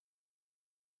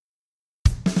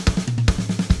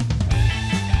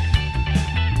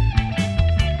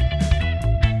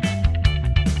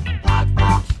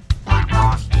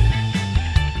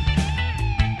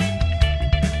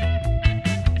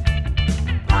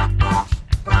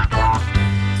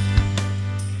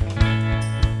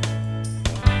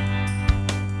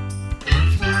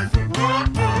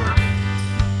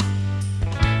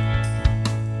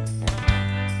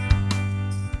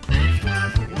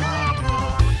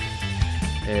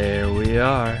we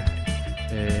are.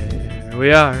 Here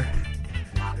we are.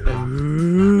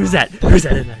 Who's that? Who's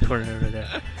that in that corner over there?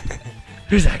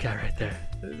 Who's that guy right there?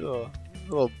 There's a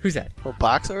little Who's that?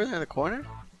 box over there in the corner?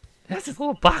 That's his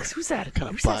little box. Who's that? Kind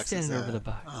of Who's that box is standing over that?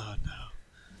 the box? Oh no.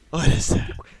 What is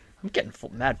that? I'm getting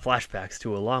mad flashbacks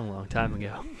to a long time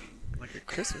ago. Like a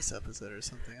Christmas episode or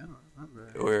something. I don't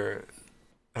remember. Where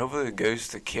hopefully the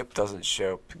ghost of Kip doesn't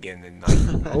show up again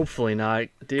tonight. Hopefully not,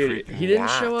 dude. He didn't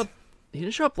show up. He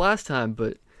didn't show up last time,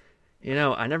 but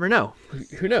I never know.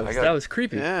 Who knows? That was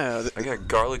creepy. Yeah. I got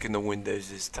garlic in the windows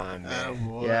this time, Oh, man.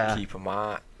 boy. Yeah. Keep them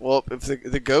on. Well, if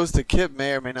the ghost of Kip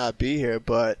may or may not be here,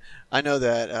 but I know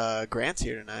that Grant's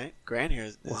here tonight. Grant here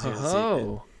is here this evening.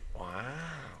 Whoa. Wow.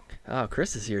 Oh,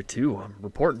 Chris is here too. I'm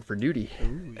reporting for duty.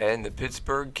 And the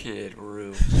Pittsburgh Kid,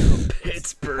 Rue.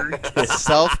 Pittsburgh.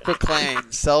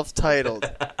 Self-proclaimed,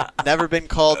 self-titled, never been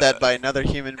called that by another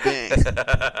human being.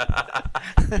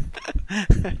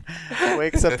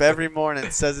 Wakes up every morning,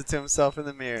 says it to himself in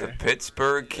the The mirror.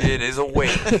 Pittsburgh Kid is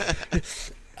awake.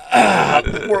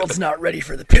 The world's not ready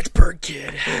for the Pittsburgh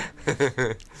Kid.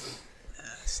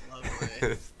 That's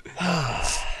lovely.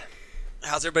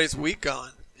 How's everybody's week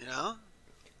going? You know,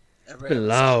 everybody Been having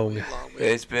a long. long week.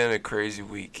 It's been a crazy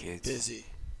week, kids.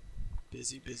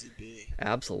 Busy bee.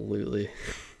 Absolutely.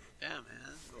 Yeah,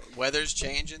 man. Weather's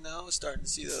changing though. Starting to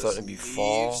see those Starting to be leaves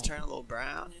fall. turn a little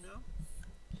brown. You know.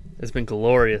 It's been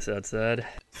glorious outside.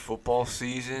 Football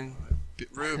season.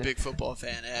 Rue, big football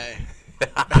fan. Hey,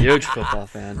 Huge football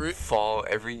fan. Fall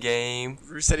every game.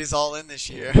 Rue said he's all in this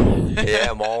year. Yeah,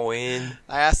 I'm all in.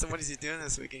 I asked him what is he doing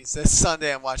this week, and he says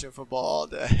Sunday I'm watching football all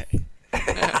day. That's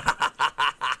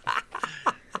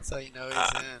how you know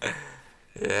he's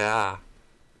in. Yeah,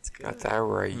 It's good. got that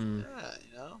right. Mm. Yeah,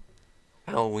 you know,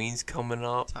 Halloween's coming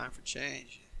up. time for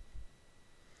change.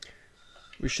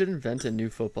 We should invent a new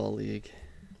football league.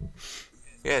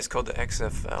 Yeah, it's called the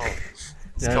XFL.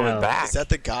 It's No, coming no. back. Is that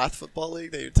the Goth football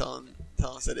league that you're telling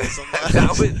us it is on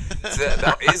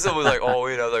that Izzo was like, oh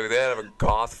wait, I was like, they have a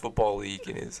goth football league,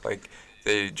 and it's like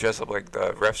they dress up like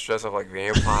the refs dress up like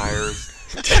vampires.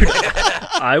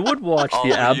 I would watch All the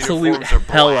the absolute uniforms are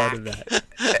hell black. out of that.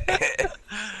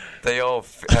 They all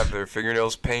have their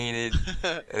fingernails painted,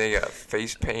 and they got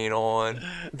face paint on.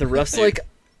 The ref's like,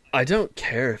 I don't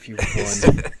care if you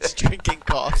won. Just drinking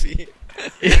coffee.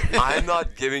 I'm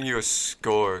not giving you a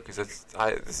score because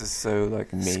this is so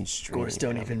like mainstream. Scores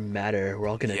don't even matter. We're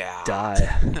all gonna Yeah.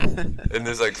 die. And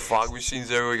there's like fog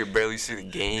machines everywhere. You can barely see the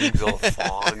games. All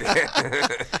fog.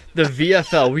 The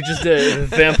VFL. We just did a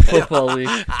Vamp Football League.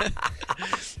 Yeah,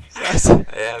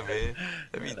 man,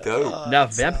 that'd be dope. Now,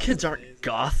 Vamp kids aren't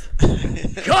goth.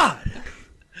 God!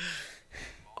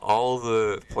 All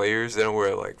the players, they don't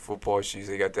wear like football shoes.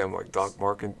 They got them like Doc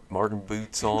Martin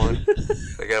boots on.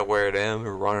 They gotta wear them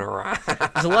and run around.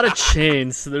 There's a lot of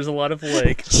chains, so there's a lot of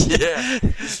like... Yeah,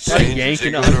 chains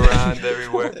yanking jiggling on. around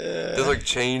everywhere. There's like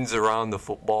chains around the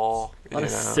football. A lot of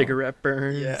you know? cigarette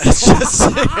burns. Yeah, it's just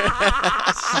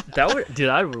Dude,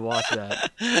 I would watch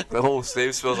that. The whole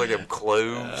stadium smells like them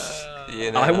cloves.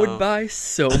 You know? I would buy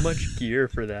so much gear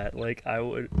for that. Like,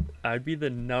 I'd be the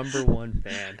 #1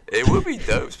 fan. It would be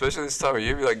dope, especially this time of year.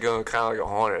 You'd be like going kind of like a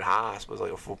haunted house, but it's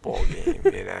like a football game,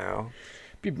 you know?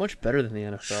 It'd be much better than the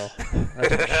NFL.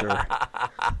 That's for sure.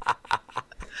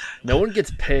 No one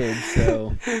gets paid,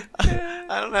 so...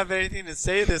 I don't have anything to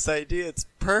say to this idea. It's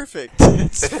perfect.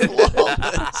 It's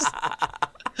flawless.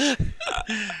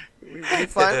 We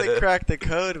finally cracked the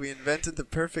code. We invented the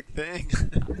perfect thing.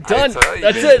 Done! tell you,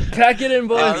 That's man. it! Pack it in,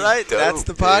 boys! All right, dope, that's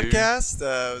the dude. podcast.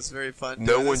 It was very fun.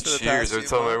 No doing one this for the cheers. past Every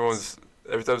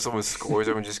few time someone scores,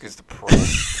 everyone just gets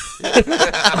depressed.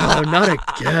 Oh, not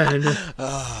again.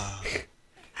 months.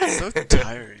 So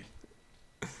tiring.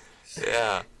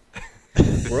 Yeah.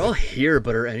 We're all here,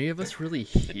 but are any of us really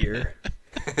here?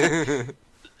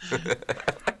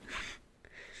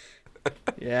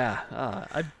 Yeah,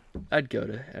 I'd go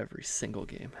to every single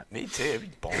game. Me too. It'd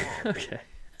be bomb. Okay.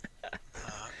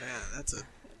 Oh man,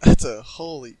 that's a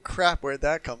holy crap. Where'd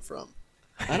that come from?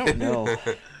 I don't know.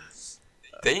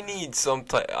 They need some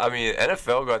type. I mean,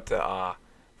 NFL got the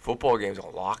football games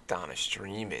on lockdown and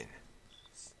streaming.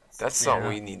 That's something Yeah.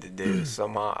 we need to do.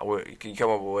 Somehow, you can come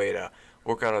up with a way to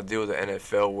work out a deal with the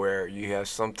NFL where you have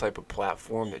some type of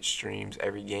platform that streams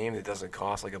every game that doesn't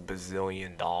cost like $1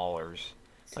 bazillion.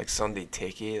 Like Sunday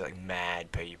Ticket, like mad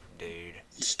paper, dude.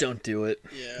 Just don't do it.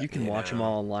 Yeah. You can watch them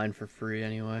all online for free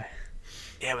anyway.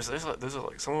 Yeah, but those are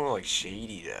like some of them are like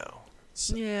shady though,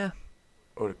 Yeah.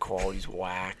 or the quality's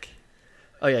whack.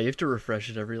 Oh yeah, you have to refresh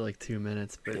it every like 2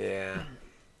 minutes, but Yeah.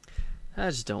 I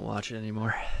just don't watch it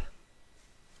anymore.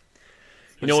 You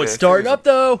But know see, what's I think starting there's up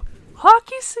though?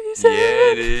 Hockey season.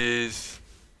 Yeah, it is.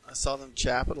 I saw them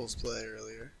Capitals play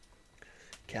earlier.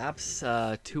 Caps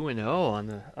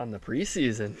 2-0 on the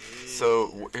preseason.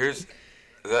 So here's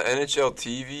the NHL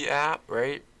TV app,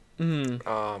 right? Mm.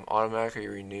 Automatically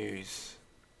renews.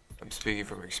 I'm speaking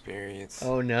from experience.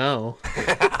 Oh no.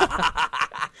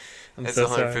 I'm It's so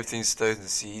sorry. 115 starts in the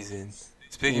season.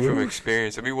 Speaking from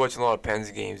experience, I've been watching a lot of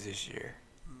Pens games this year.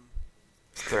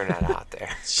 Just throwing that out there.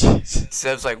 Jesus.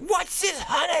 Seb's like, "What's this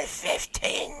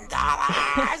 $115?"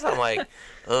 I'm like,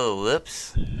 "Oh,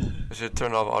 whoops. I should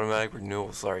turn off automatic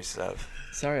renewal. Sorry, Seb."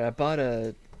 Sorry, I bought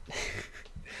a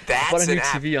That's bought a an new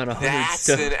app. TV on 100 That's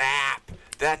stuff. an app.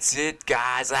 That's it,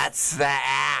 guys. That's the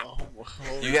app. Oh,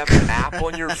 holy You have an app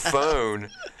on your phone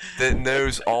that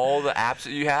knows all the apps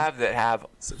that you have that have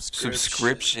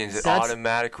subscriptions and That's-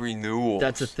 automatic renewals.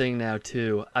 That's a thing now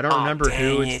too. I don't Aw, remember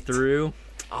who dang it's it. through,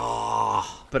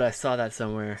 Oh, but I saw that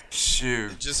somewhere.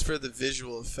 shoot. Just for the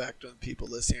visual effect on people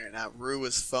listening right now, Rue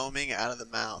was foaming out of the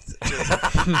mouth.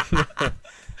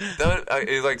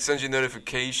 It like sends you a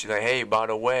notification like, "Hey, by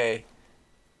the way,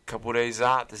 couple days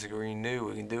out, this is renew.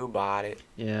 We can do about it."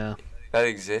 Yeah, That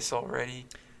exists already.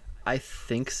 I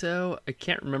think so. I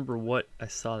can't remember what I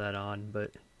saw that on,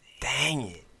 but Dang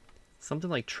it. something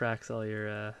like tracks all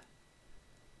your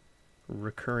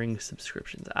recurring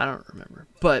subscriptions. I don't remember,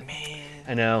 but Man,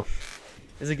 I know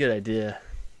it's a good idea.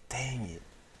 dang it.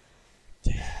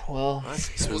 Well,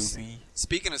 That's So- Toby.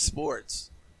 Speaking of sports,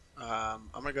 I'm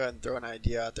going to go ahead and throw an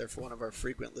idea out there for one of our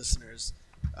frequent listeners,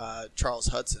 Charles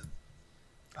Hudson.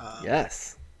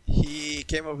 yes. He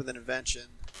came up with an invention,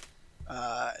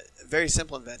 a very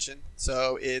simple invention.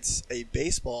 So it's a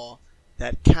baseball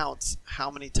that counts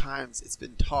how many times it's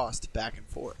been tossed back and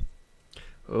forth.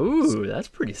 Ooh, that's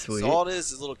pretty sweet. So all it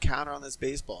is a little counter on this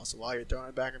baseball. So while you're throwing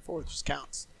it back and forth, it just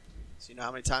counts. So you know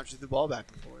how many times you threw the ball back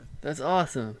and forth. That's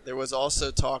awesome. There was also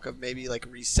talk of maybe like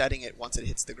resetting it once it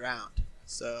hits the ground.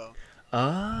 So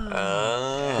Oh.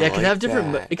 Oh, Yeah, it could like have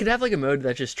different. that. It could have like a mode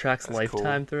that just tracks That's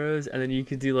lifetime throws, and then you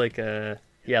could do like a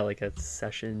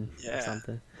session or Yeah.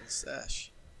 something.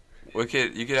 sesh. You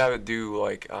could have it do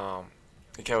like you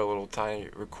could have a little tiny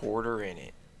recorder in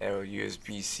it and a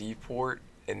USB-C port,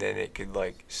 and then it could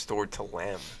like store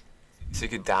telem. So you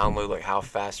could download like how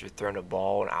fast you're throwing a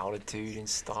ball and altitude and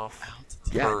stuff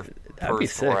Yeah, per, that'd per be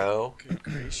sick. throw. Good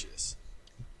gracious.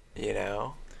 You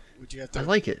know, Would you have I to?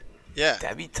 like it. Yeah.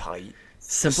 that'd be tight.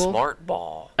 Simple. Smart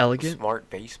ball, elegant. smart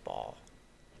baseball,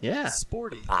 Yeah.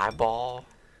 Sporty. eyeball.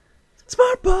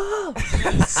 Smart ball.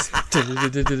 Smart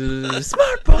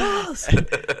balls.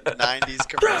 90s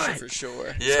commercial Right. for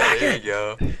sure. Yeah, Smack there it. you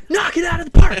go. Knock it out of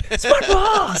the park. Smart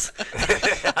balls.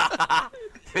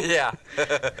 Yeah.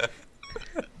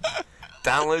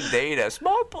 Download data.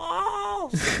 Smart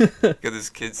balls. Got this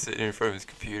kid sitting in front of his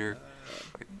computer,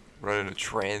 like, running a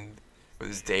trend with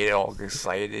his data all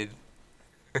excited.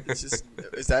 It's just,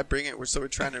 is that bringing it? We're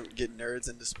trying to get nerds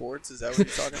into sports. Is that what you're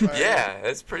talking about? Yeah,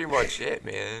 that's pretty much it,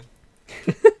 man.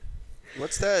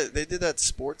 What's that? They did that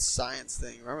sports science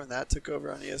thing. Remember when that took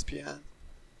over on ESPN?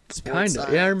 Kind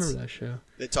of. Yeah, I remember that show.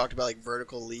 They talked about like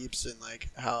vertical leaps and like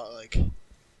how like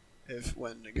if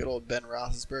when good old Ben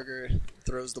Roethlisberger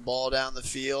throws the ball down the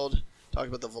field, talk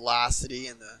about the velocity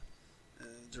and the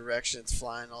direction it's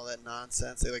flying, all that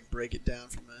nonsense. They like break it down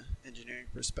from an engineering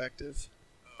perspective.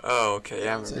 Oh, okay.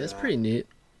 Yeah, I remember That's that. pretty neat.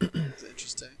 It's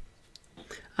interesting.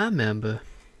 I remember.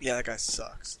 Yeah, that guy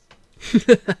sucks.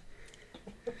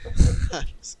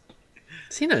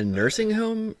 Is he in a nursing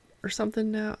home or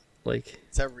something now? Like,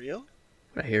 Is that real?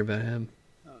 what did I hear about him?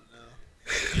 Oh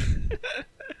no.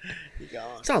 He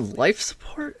gone. He's on life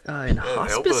support in Yeah,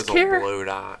 hospice elbows all care. blowed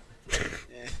out.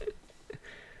 Yeah.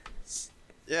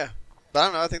 Yeah. But I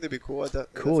don't know. I think that'd be cool.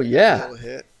 Cool, That's yeah. a little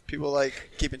hit. People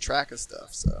like keeping track of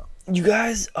stuff. So You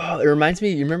guys, it reminds me.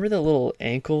 You remember the little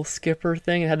ankle skipper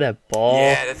thing? It had that ball.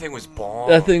 Yeah, that thing was bomb.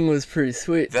 That thing was pretty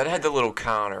sweet. That had the little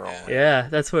counter on it. Yeah,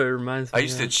 that's what it reminds me. I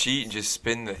used to of. cheat and just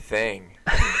spin the thing.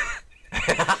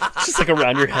 just like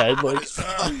around your head, like.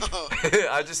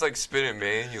 I just like spin it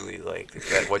manually, like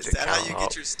that. What's is it that how count you up?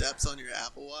 get your steps on your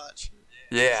Apple Watch?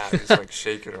 Yeah, just like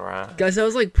shake it around. Guys, that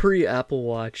was like pre Apple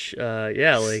Watch.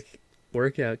 Yeah, like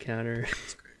workout counter.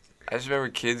 I just remember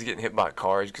kids getting hit by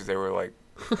cars because they were like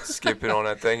skipping on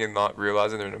that thing and not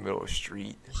realizing they're in the middle of a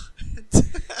street.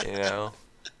 You know,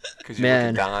 because you're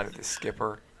Man. looking down at the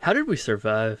skipper. How did we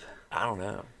survive? I don't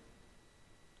know.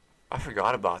 I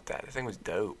forgot about that. The thing was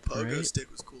dope. Pogo Right. stick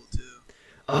was cool too.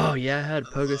 Oh yeah, I had I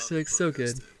pogo love sticks. So pogo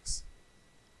good. sticks.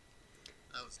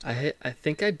 That was I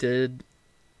think I did.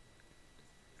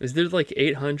 Was there like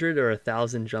 800 or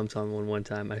 1,000 jumps on one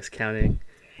time? I was counting.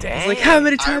 Dang. It's like, how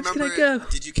many I times can I remember.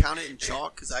 go? Did you count it in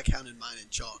chalk? Because I counted mine in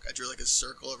chalk. I drew like a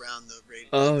circle around the rate.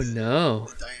 Oh, no.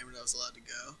 The diameter I was allowed to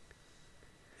go.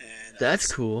 And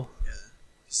That's cool. Yeah,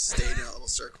 just stayed in a little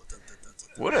circle. Dun, dun, dun, dun,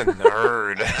 dun. What a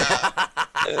nerd.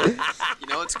 You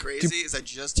know what's crazy is I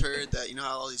just heard that you know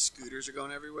how all these scooters are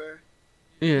going everywhere.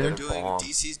 Yeah. They're doing bomb.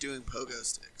 DC's doing pogo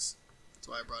sticks. That's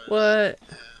why I brought it up. What?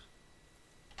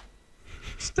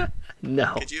 Yeah.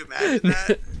 No. Could you imagine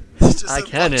that? It's just I a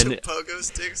can, bunch and of pogo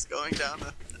sticks going down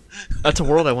That's a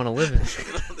world I want to live in.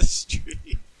 the street.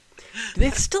 Do they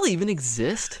still even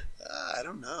exist? I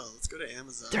don't know. Let's go to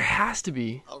Amazon. There has to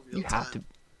be. I'll You have to.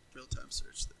 real time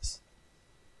search this.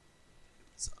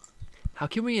 Amazon. How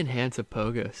can we enhance a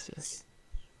pogo stick?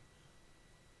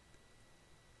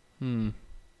 You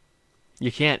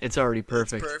can't. It's already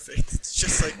perfect. It's perfect. It's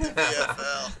just like the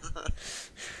VFL.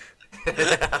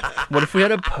 What if we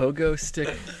had a pogo stick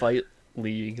fight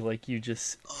league? Like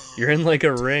you're in like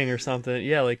a ring or something.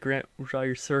 Yeah, like Grant, draw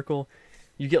your circle.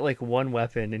 You get like one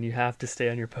weapon and you have to stay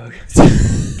on your pogo stick.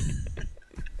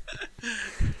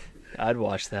 I'd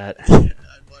watch that. Yeah, I'd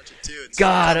watch it too. It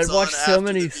God, comes I'd watch on so after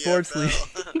many the sports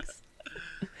VFL. leagues.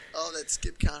 Oh, that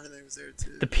skip counter thing was there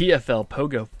too. The PFL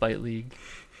Pogo Fight League.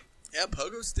 Yeah,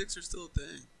 pogo sticks are still a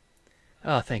thing.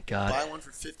 Oh, thank God. Buy one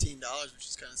for $15, which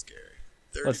is kind of scary.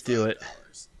 Let's do it.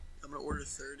 $35. I'm gonna order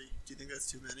 30. Do you think that's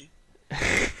too many?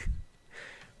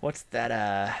 What's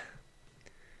that?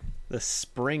 The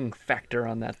spring factor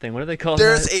on that thing. What do they call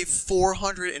There's that? a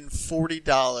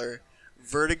 $440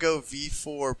 Vertigo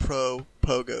V4 Pro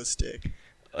pogo stick.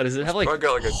 Does it have like? Probably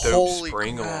got like a dope Holy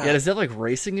spring on crap. it. Yeah, does it have like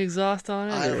racing exhaust on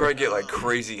it? I You or- probably get like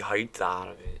crazy height out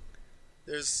of it.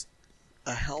 There's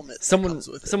a helmet that Someone comes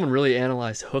with it. really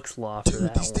analyzed Hook's law for Dude,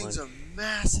 that these one. things are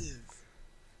massive.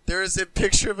 There is a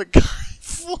picture of a guy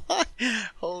flying.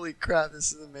 Holy crap,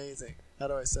 this is amazing. How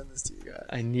do I send this to you guys?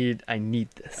 I need I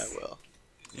this. will.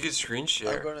 You can screen I'm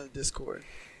share. going to the Discord.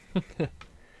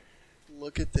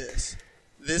 Look at this.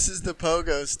 This is the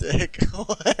pogo stick.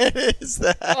 What is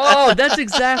that? Oh, that's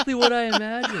exactly what I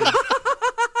imagined.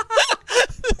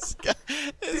 This guy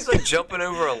He's is like jumping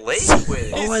over a lake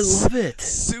with it. Oh, I love it.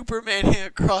 Supermaning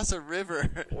across a river.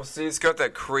 Well, see, it's got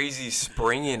that crazy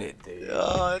spring in it, dude.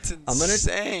 Oh, that's gonna-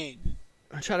 insane.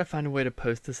 I'll try to find a way to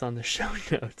post this on the show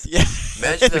notes. Yeah.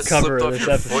 Imagine that cover slipped of off this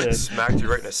your foot and episode. smacked you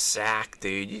right in the sack,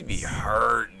 dude. You'd be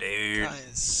hurt, dude. Guy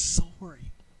is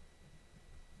soaring.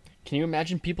 Can you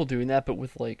imagine people doing that, but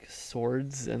with like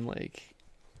swords and like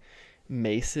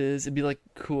maces? It'd be like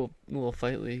cool little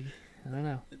fight league. I don't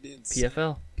know. It'd be insane.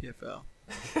 PFL, PFL.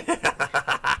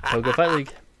 Pogo Fight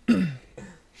League.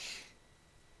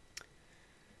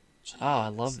 Oh, I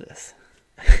love this.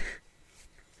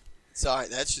 Sorry,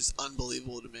 that's just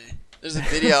unbelievable to me. There's a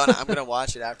video, and I'm going to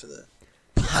watch it after the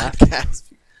podcast.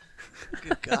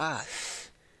 Good God.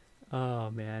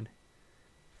 Oh man.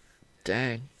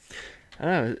 Dang. I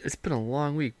don't know. It's been a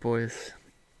long week, boys.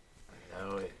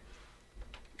 know it.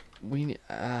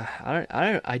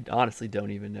 I honestly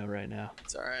don't even know right now.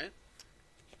 It's all right.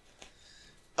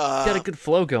 Got a good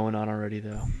flow going on already,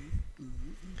 though.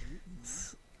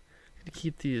 Gotta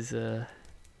keep these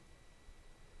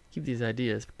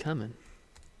ideas coming.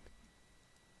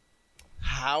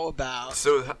 How about...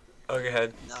 So, go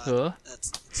ahead. No, Huh?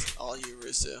 that's all you,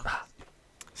 Russo.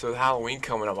 So with Halloween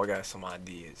coming up, I got some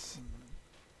ideas.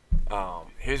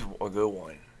 Here's a good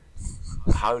one.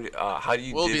 How do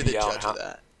you We'll be the divvy out judge of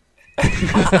that.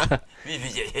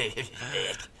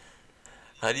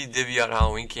 How do you divvy out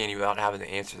Halloween candy without having to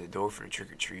answer the door for the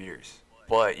trick-or-treaters?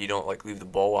 But you don't like leave the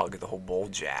bowl out, get the whole bowl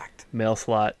jacked. Mail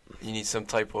slot. You need some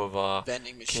type of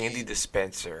Vending machine. candy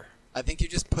dispenser. I think you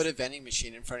just put a vending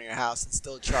machine in front of your house and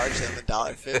still charge them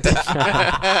 $1.50.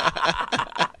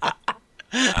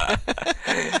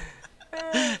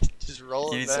 Just roll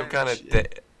You a need some vending kind of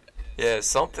machine.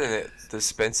 something that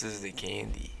dispenses the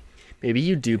candy. Maybe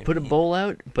you do put a bowl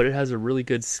out, but it has a really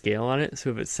good scale on it, so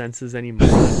if it senses any more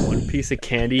than one piece of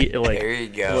candy, it There you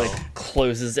it go.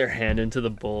 closes their hand into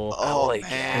the bowl Oh, like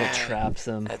and man. it traps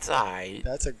them. That's alright.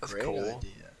 That's a great cool.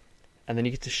 idea. And then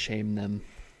you get to shame them.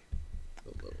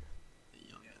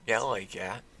 Yeah, I like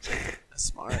that. That's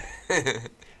smart.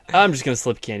 I'm just gonna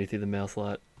slip candy through the mail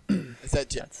slot. Is that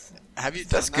That's have you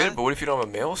That's done good, that? but what if you don't have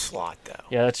a mail slot, though?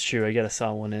 yeah, that's true. I gotta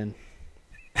saw one in.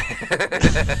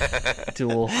 Do a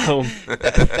little home.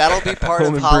 That'll be part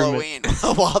Home of improvement.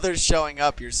 Halloween. While they're showing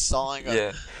up, you're sawing a,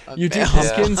 Yeah. a You do mail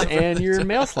pumpkins slot. and your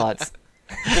mail slots.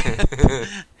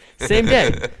 Same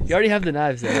day. You already have the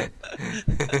knives there.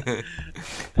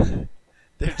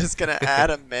 They're just gonna add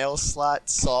a mail slot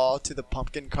saw to the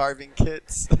pumpkin carving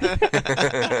kits.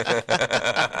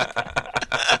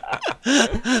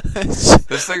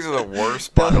 Those things are the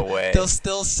worst, by the way. They'll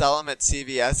still sell them at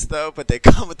CVS though, but they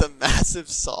come with a massive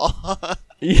saw.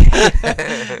 Yeah.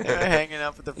 They're hanging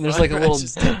up at the front. And there's like a little.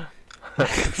 register.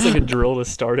 It's like a drill to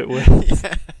start it with.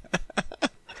 Yeah.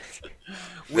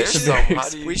 There's should- some, how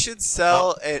do you, We should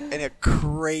sell it in a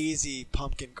crazy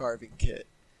pumpkin carving kit.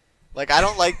 Like, I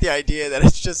don't like the idea that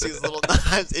it's just these little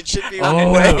knives. It should be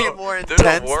Oh. way more they're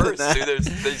intense the worst, than that. dude.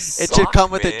 They It suck, should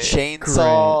come with man. a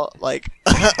chainsaw. Like,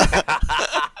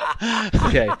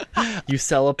 Okay, you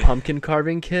sell a pumpkin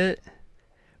carving kit,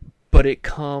 but it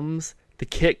comes. The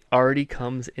kit already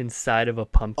comes inside of a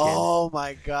pumpkin. oh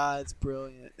my god, it's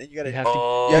brilliant. Then you gotta You have to,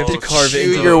 Oh, you have to you carve it chew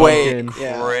into your the way. pumpkin.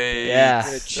 Yeah. Great. Yeah.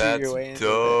 You gotta chew your That's way into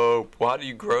dope. Why do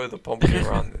you grow the pumpkin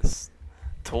around this?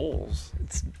 Tools.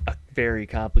 It's a very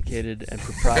complicated and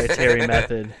proprietary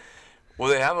method. Well,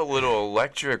 they have a little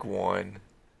electric one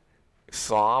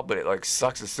saw, but it like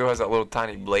sucks. It still has that little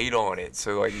tiny blade on it.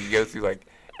 So like you go through like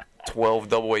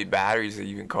 12 AA batteries that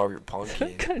you can carve your pumpkin.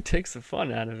 That kind of takes the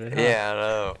fun out of it. Huh? Yeah, I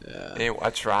know. Yeah. Anyway, I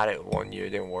tried it one year. It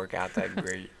didn't work out that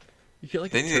great. You get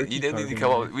like They a need to, turkey you need to carving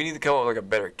come up. knife. We need to come up with like a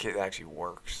better kit that actually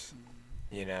works.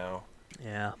 You know,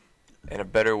 Yeah. and a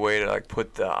better way to like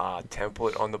put the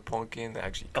template on the pumpkin that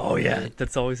actually. Oh covers yeah, it.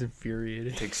 that's always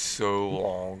infuriating. It takes so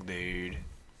long, dude.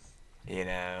 You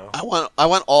know. I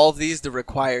want all of these to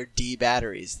require D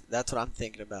batteries. That's what I'm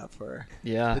thinking about for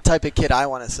Yeah. the type of kit I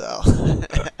want to sell.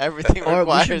 Everything Or we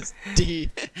requires D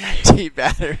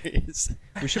batteries.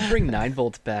 We should bring 9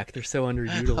 volts back. They're so Oh,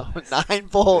 underutilized. 9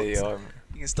 volts. They are.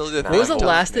 You can still do it. What What was the 9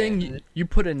 last volts, thing man. you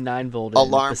put a 9 volt in?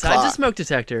 Alarm besides clock. a smoke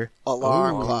detector?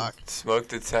 Alarm Ooh, clock. Smoke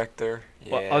detector.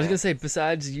 Yeah. Well, I was gonna say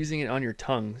besides using it on your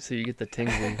tongue so you get the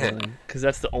tingling feeling, because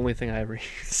that's the only thing I ever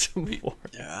used them for.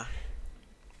 Yeah.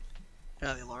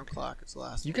 Yeah, the alarm clock is the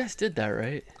last. You guys did that,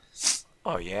 right?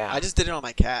 Oh yeah. I just did it on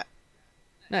my cat.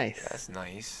 Nice. That's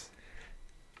nice.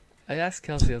 I asked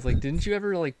Kelsey, I was like, didn't you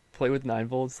ever like play with 9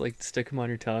 volts, like stick them on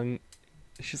your tongue?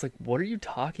 She's like, what are you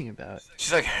talking about?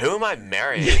 She's like, who am I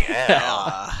marrying?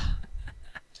 Hell.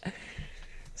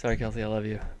 Sorry, Kelsey, I love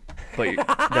you. But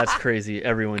that's crazy.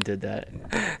 Everyone did that.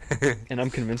 And I'm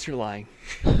convinced you're lying.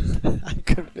 I'm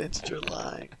convinced you're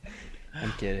lying.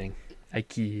 I'm kidding. I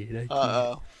kid.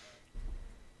 Uh-oh.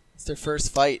 It's their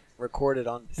first fight recorded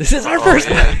on. This is our Oh, first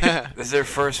yeah. This is their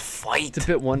first fight. It's a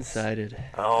bit one-sided.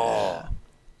 Oh,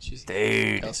 She's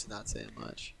dude. Kelsey's not saying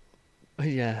much.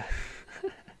 Yeah.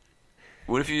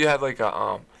 What if you had like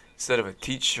a instead of a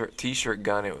t-shirt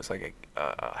gun, it was like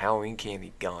a Halloween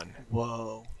candy gun.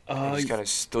 Whoa. And you Oh, just kind of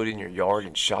stood in your yard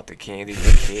and shot the candy at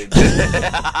the kids.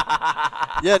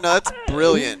 Yeah, no, that's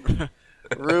brilliant.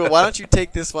 Rue, why don't you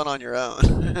take this one on your own?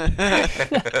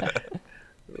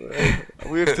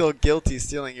 We would feel guilty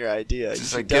stealing your idea.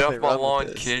 Just You like should get off definitely my run lawn,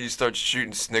 with this. kid. You start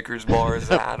shooting Snickers bars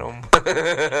at them.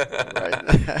 Right.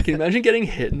 Can you imagine getting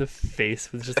hit in the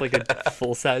face with just like a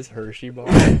full-size Hershey bar?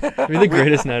 It'd be the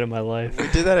greatest night of my life. We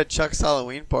did that at Chuck's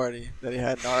Halloween party that he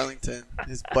had in Arlington.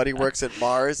 His buddy works at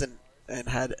Mars and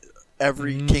had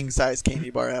every king-size candy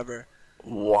bar ever.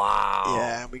 Wow.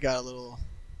 Yeah, and we got a little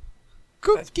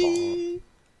That's cookie.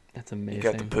 That's You amazing.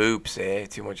 got the poops, eh?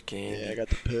 Too much candy. Yeah, I got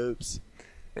the poops.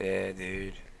 Yeah,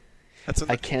 dude. That's when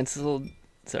I canceled.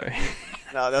 Sorry.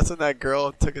 that's when that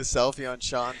girl took a selfie on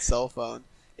Sean's cell phone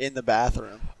in the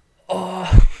bathroom.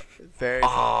 Oh, Very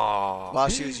Oh. while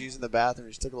she was using the bathroom,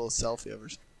 she took a little selfie of her.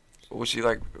 Was she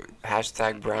like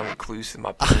hashtag brown recluse in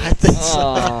my I pants? think so.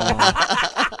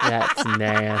 oh, that's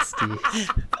nasty.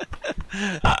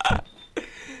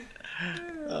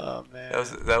 Oh man.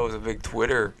 That was a big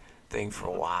Twitter thing for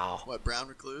a while. What, brown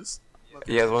recluse?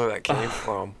 Yeah, that's where that came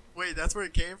from. Wait, that's where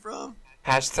it came from?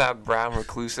 Hashtag brown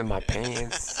recluse in my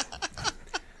pants.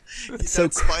 Get So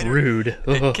that spider- crude.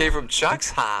 It Ugh. came from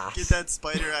Chuck's house. Get that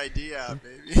spider ID out,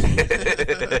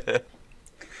 baby.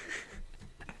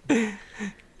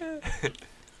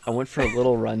 I went for a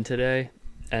little run today,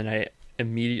 and I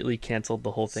immediately canceled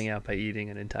the whole thing out by eating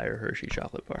an entire Hershey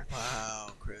chocolate bar.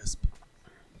 Wow, crisp.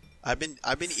 I've been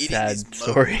eating Sad these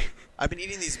story. I've been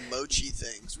eating these mochi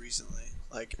things recently,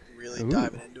 like really Ooh.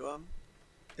 diving into them.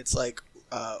 It's like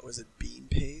was it bean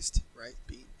paste, right?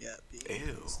 Bean Ew.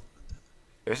 paste.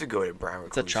 There's a go to brown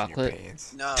It's a recluse in your chocolate.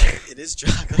 pants. No, it is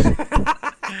chocolate.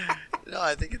 No,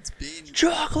 I think it's bean.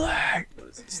 Chocolate. What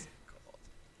is this thing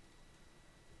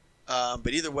called?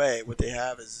 But either way, what they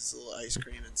have is this little ice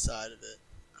cream inside of it.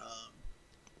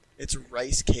 It's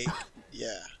rice cake.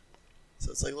 Yeah. So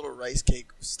it's like little rice cake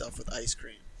stuffed with ice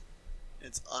cream.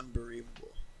 It's unbelievable.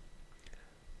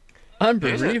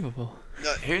 Unbelievable.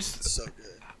 No, Here's it's so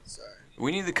good. Sorry.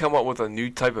 we need to come up with a new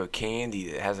type of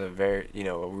candy that has a very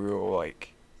a real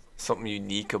like something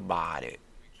unique about it.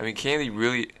 I mean, candy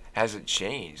really hasn't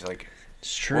changed. Like,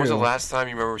 It's true. when was the last time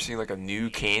you remember seeing like a new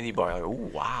candy bar? Like, oh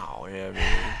wow, you know what I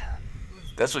mean?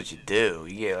 That's what you do.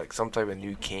 You get like some type of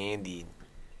new candy,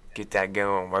 get that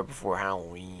going right before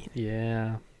Halloween.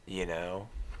 Yeah. You know,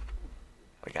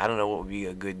 like I don't know what would be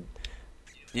a good.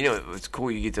 You know, it's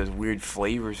cool. You get those weird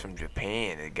flavors from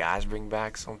Japan that guys bring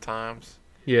back sometimes.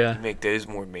 Yeah. You make those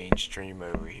more mainstream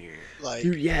over here. Like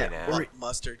Dude, yeah. You know? Or-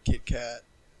 mustard Kit Kat.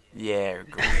 Yeah, or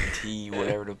green tea,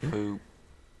 whatever the poop.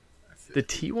 the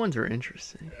tea ones are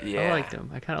interesting. Yeah. I liked them.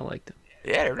 I kind of liked them.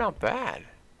 Yeah, they're not bad.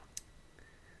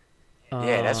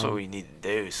 Yeah, that's what we need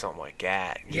to do. Something like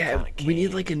that. New Yeah, kinda we need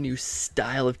candy. like a new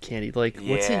style of candy. Like,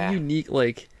 what's a Yeah. unique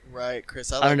like? Right,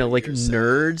 Chris. I don't know, what like you were saying.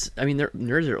 nerds. I mean,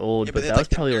 nerds are old, Yeah, but they that had, was like,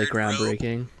 the probably like nerd rope.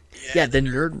 groundbreaking. Yeah, the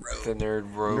nerd rope. The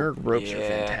nerd rope. nerd ropes yeah. are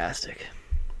fantastic.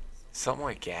 Something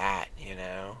like that, you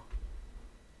know.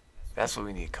 That's what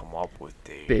we need to come up with,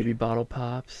 dude. Baby bottle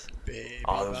pops. Baby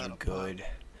Oh, those bottle are good. pop.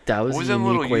 That was What was a them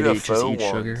little unique way to just UFO eat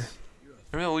ones? sugar.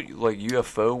 Remember like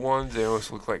UFO ones? They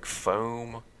almost look like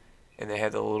foam, and they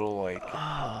had the little like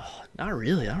Oh, not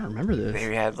really. I don't remember this.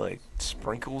 they had like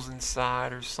sprinkles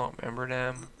inside or something. Remember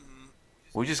them?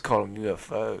 We just called them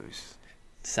UFOs.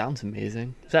 Sounds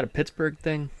amazing. Is that a Pittsburgh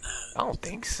thing? I don't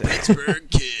think so. Pittsburgh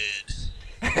Kid.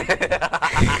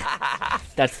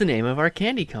 That's the name of our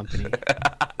candy company.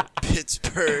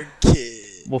 Pittsburgh Kid.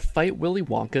 We'll fight Willy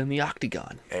Wonka in the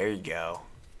Octagon. There you go.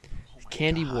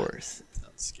 Candy God. Wars.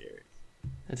 Sounds scary.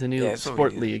 It's a new Yeah, that's what we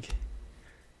sport need. league.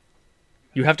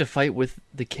 You have to fight with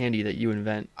the candy that you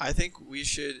invent. I think we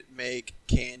should make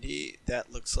candy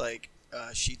that looks like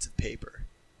sheets of paper.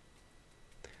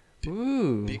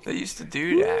 Ooh. They used to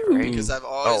do that, right? Because I've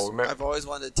remember- always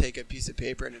wanted to take a piece of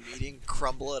paper in a meeting,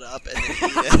 crumble it up, and then eat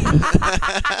it.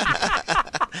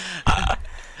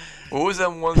 What was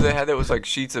them ones they had that was like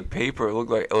sheets of paper? It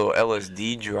looked like little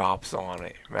LSD drops on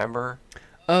it. Remember?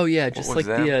 Oh yeah, just was like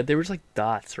that? they were just like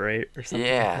dots, right, or something.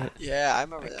 Yeah. Like that. Yeah, I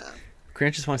remember that.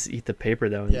 Grant just wants to eat the paper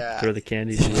though and Yeah. throw the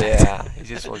candy. in. Yeah. He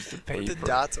just wants the Put paper. the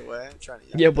dots away. I'm trying to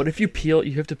eat Yeah, it. what if you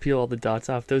have to peel all the dots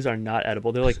off? Those are not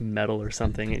edible. They're like metal or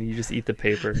something, and you just eat the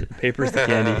paper. The paper's the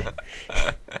candy.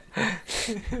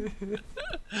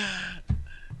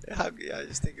 Yeah, I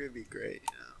just think it would be great,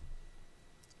 you know.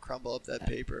 Crumble up that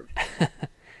paper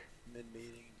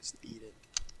mid-meeting and just eat it.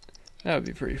 That would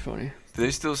be pretty funny. Do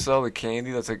they still sell the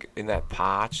candy that's like in that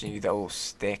potch and you get that little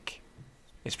stick?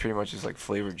 It's pretty much just like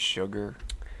flavored sugar.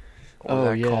 What was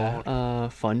Oh that yeah,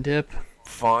 called? Fun Dip.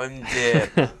 Fun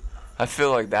Dip. I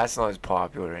feel like that's not as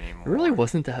popular anymore. It really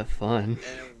wasn't that fun. And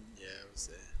yeah, it was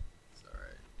it's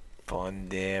alright. Fun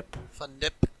Dip. Fun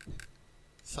dip.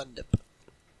 Fun dip.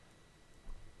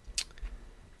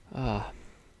 Ah,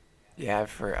 Yeah,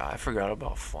 I forgot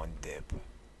about Fun Dip.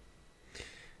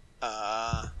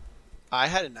 I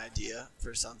had an idea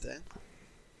for something.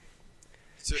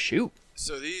 So, shoot.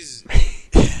 so these.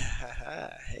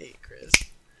 Hey, Chris.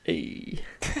 Hey.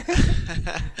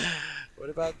 What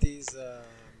about these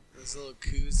little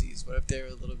koozies? What if they were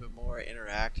a little bit more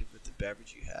interactive with the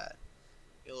beverage you had?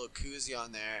 Get a little koozie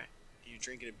on there, you're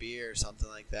drinking a beer or something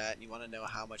like that, and you want to know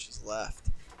how much is left.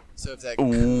 So if that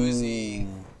koozie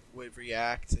would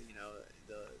react to, you know,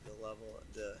 the level,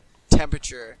 the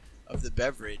temperature of the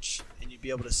beverage, and you'd be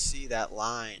able to see that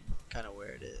line, kind of where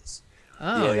it is.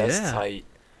 Oh yeah, yeah. that's tight.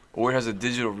 Or it has a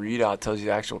digital readout, tells you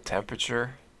the actual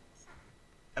temperature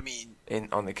I mean,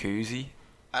 on the koozie.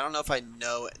 I don't know if I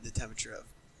know the temperature of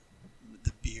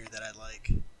the beer that I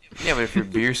like. Yeah, but if your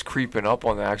beer's creeping up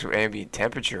on the actual ambient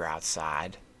temperature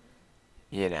outside,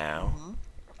 you know.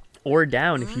 Or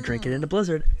down if you drink it in a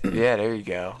blizzard. Yeah, there you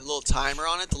go. A little timer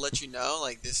on it to let you know,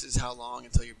 like, this is how long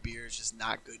until your beer is just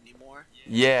not good anymore.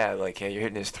 Yeah, like yeah, you're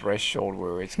hitting this threshold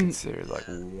where it's considered like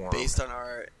warm. Based on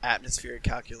our atmospheric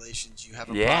calculations, you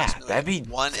have Yeah, approximately that'd be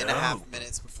 1.5 dope.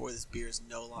 minutes before this beer is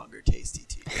no longer tasty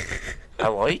to you. I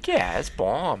like it. That's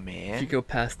bomb, If you man. go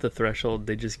past the threshold,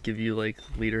 they just give you like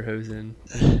Lederhosen.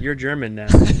 You're German now.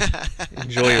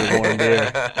 Enjoy your warm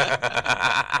beer.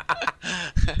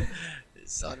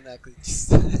 It's automatically just...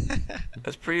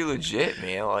 That's pretty legit,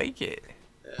 man. I like it.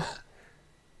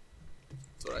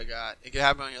 That's what I got. It could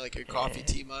happen on your coffee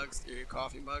tea mugs, or your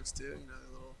coffee mugs too. You know,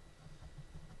 the little...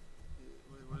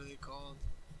 What are they called?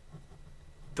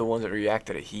 The ones that react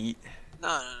to the heat,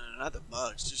 No, not the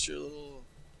mugs. Just your little...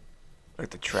 like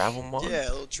the travel mug. Yeah,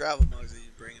 little travel mugs that you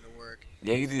bring into work.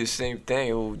 Yeah, you can do the same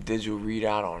thing. A little digital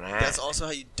readout on that. That's also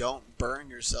how you don't burn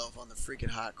yourself on the freaking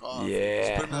hot coffee. Yeah.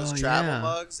 Just put in those Oh, travel yeah.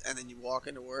 mugs, and then you walk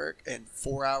into work, and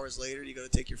 4 hours later, you go to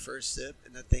take your first sip,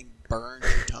 and that thing burns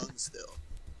your tongue still.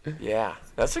 Yeah,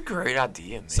 that's a great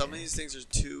idea, man. Some of these things are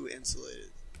too insulated.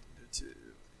 They're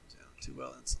too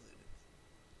well insulated.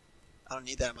 I don't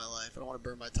need that in my life. I don't want to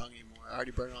burn my tongue anymore. I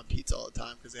already burn it on pizza all the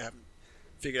time because they haven't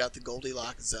figured out the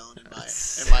Goldilocks zone in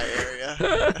my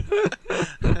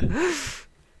area.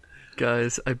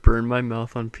 Guys, I burn my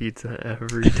mouth on pizza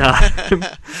every time.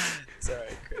 It's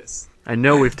alright, Chris. I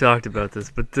know we've talked about this,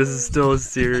 but this is still a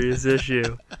serious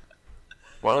issue.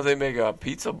 Why don't they make a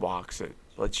pizza box that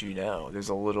lets you know? There's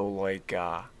a little like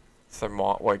a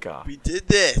We did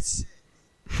this.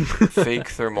 fake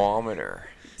thermometer.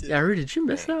 Yeah, Rudy, did you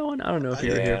miss that one? I don't know if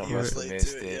you were Yeah, here I for must it. have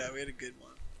missed it. Yeah, we had a good one.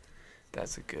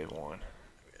 That's a good one.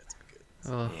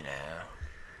 Oh. You know.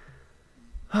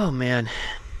 Oh man,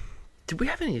 did we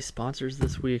have any sponsors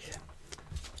this week?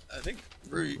 I think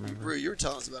Rue, you were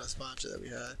telling us about a sponsor that we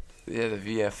had. Yeah, the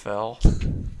VFL.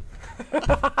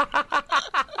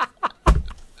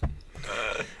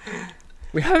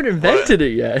 We haven't invented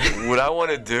it yet. What I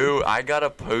want to do, I gotta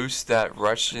post that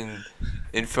Russian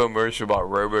infomercial about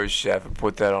RoboChef and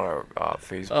put that on our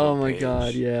Facebook. Oh my page.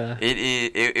 god, yeah.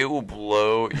 It will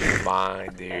blow your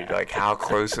mind, dude. Like how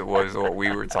close it was to what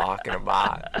we were talking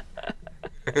about.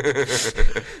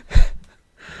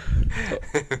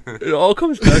 It all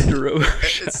comes back to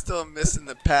RoboChef. It's still missing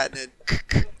the patented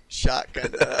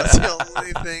shotgun. That's the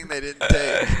only thing they didn't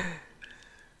take.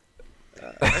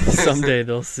 Someday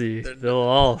they'll see. They'll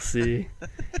all see.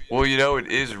 Well, you know, it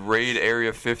is Raid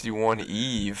Area 51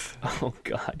 Eve. Oh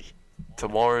god.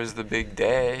 Tomorrow's the big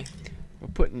day. We're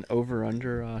putting over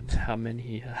under on how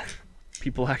many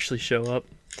people actually show up.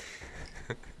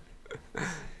 I'm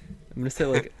gonna say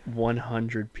like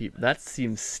 100 people. That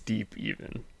seems steep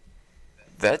even.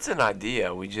 That's an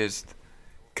idea. We just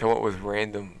come up with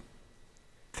random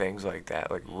things like that,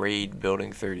 like Raid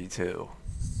Building 32.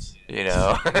 You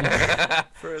know?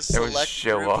 For a would select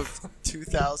show group up. of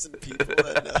 2,000 people.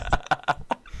 That,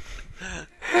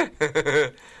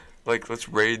 Like, let's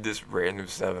raid this random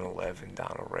 7-Eleven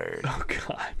down the road. Oh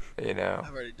god. You know?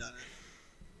 I've already done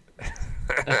it.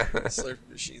 Slurping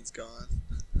machine's gone.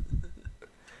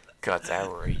 Got that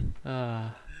right.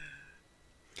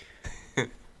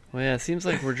 Well, yeah, it seems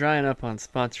like we're drying up on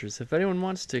sponsors. If anyone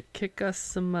wants to kick us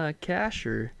some cash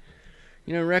or,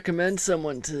 recommend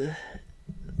someone to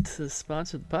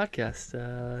sponsor the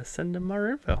podcast, send them our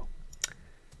info.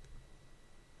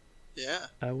 Yeah.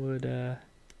 I would,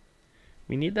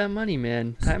 we need that money,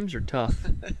 man. Times are tough.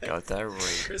 Got that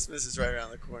right. Christmas is right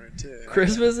around the corner, too.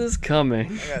 Christmas is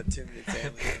coming. I got too many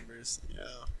family members, You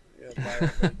gotta buy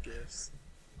them gifts.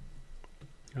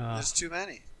 There's too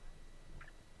many.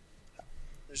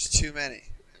 There's too many.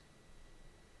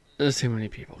 There's too many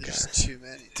people, There's guys. too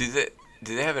many.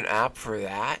 Do they have an app for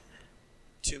that?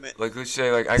 Too many. Like, let's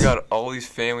say, like, I got all these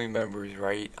family members,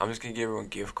 right? I'm just gonna give everyone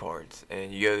gift cards,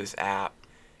 and you go to this app,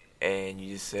 and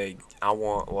you just say, I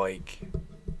want, like,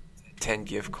 10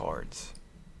 gift cards,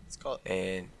 It's called.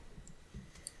 and,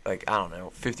 like, I don't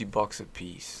know, $50 a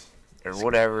piece, or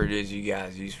whatever it is you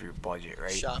guys use for your budget,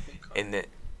 right? Shopping cart. And then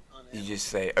on you Amazon. just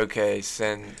say, okay,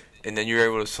 send, and then you're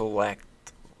able to select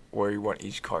where you want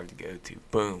each card to go to.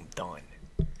 Boom, done.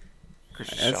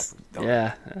 Christmas shopping done.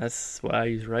 Yeah, that's what I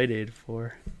use Rite Aid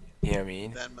for. You know what I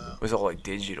mean? Venmo. It was all like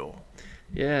digital,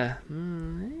 Yeah,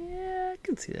 yeah, I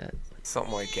can see that.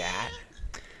 something like that.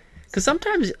 Because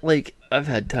sometimes, like, I've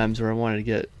had times where I wanted to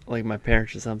get, like, my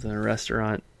parents or something at a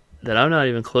restaurant that I'm not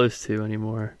even close to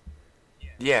anymore.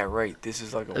 Yeah, right. This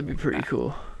is like a. That'd be pretty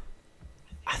cool.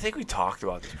 I think we talked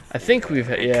about this before. I think we've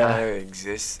It yeah. kind of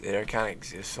exists. It kind of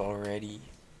exists already.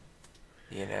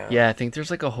 You know. Yeah, I think there's,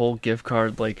 like, a whole gift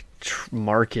card, like,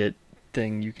 market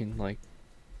thing you can, like,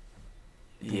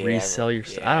 Yeah, resell your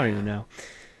stuff. I don't even know.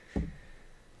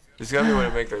 There's gotta be a way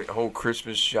to make the whole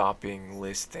Christmas shopping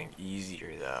list thing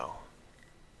easier, though.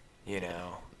 You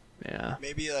know. Yeah.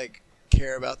 Maybe,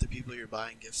 care about the people you're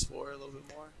buying gifts for a little bit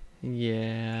more.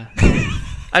 Yeah.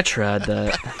 I tried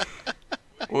that.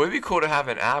 Well, it'd be cool to have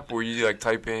an app where you, like,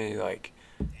 type in, like,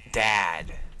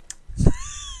 Dad.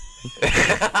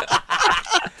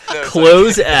 No, it's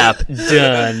Close app.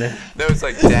 Done. No, it's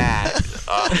like Dad.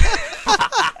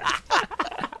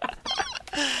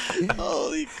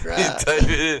 Holy You crap. type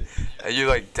it in, and you're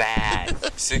like, Dad,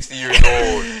 60 years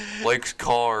old, likes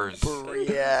cars.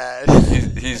 Yeah.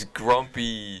 He's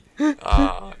grumpy. You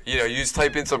just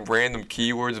type in some random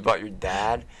keywords about your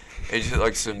dad, and you just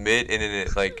like submit, and then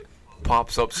it like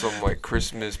pops up some like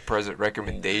Christmas present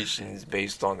recommendations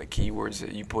based on the keywords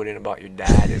that you put in about your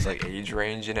dad, his like age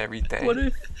range and everything. What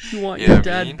if you want You know your what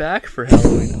I dad mean? back for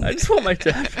Halloween? I just want my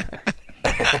dad back.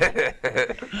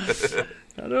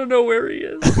 I don't know where he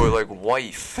is. Or like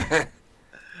wife.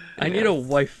 I need a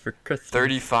wife for Christmas.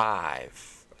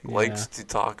 35 likes to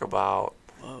talk about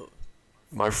Whoa.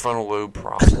 my frontal lobe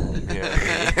problem. You know what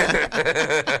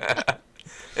I mean?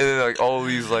 And then like all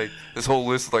these like this whole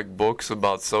list of like books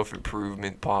about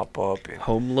self-improvement pop up and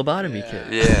Home lobotomy Yeah. kit.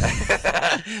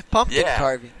 yeah. Pumpkin Yeah.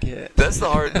 carving kit. That's the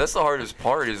hardest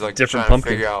part is like Different trying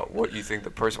pumpkin. to figure out what you think the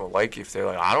person will like if they're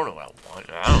like, I don't know what I want.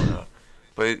 I don't know.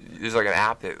 But there's like an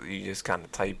app that you just kind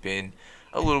of type in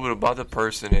a little bit about the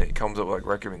person and it comes up with like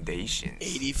recommendations.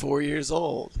 84 years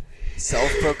old.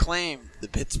 Self-proclaimed the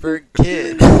Pittsburgh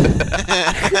Kid.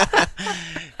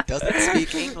 Doesn't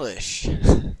speak English.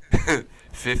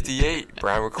 58,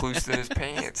 brown recluse in his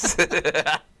pants.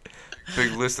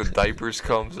 Big list of diapers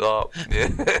comes up.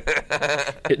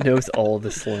 It knows all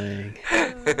the slang.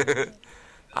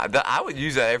 I would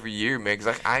use that every year, man,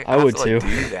 because I I would have to, like, too.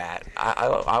 do that. I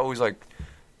always like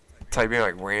type in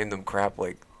like random crap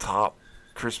like top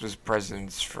Christmas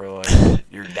presents for like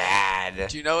your dad.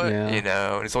 Do you know what? Yeah. You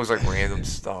know, and it's always like random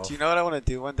stuff. Do you know what I want to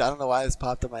do one day? I don't know why this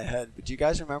popped in my head, but do you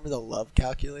guys remember the love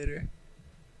calculator?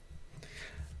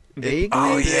 Vaguely.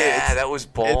 Oh It's- yeah, that was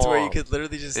bomb. It's where you could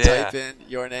literally just Yeah. type in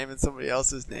your name and somebody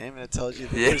else's name, and it tells you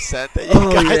the Yeah. percent that you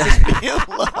Oh, guys yeah. would be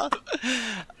in love.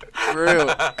 Drew,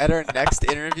 at our next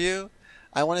interview,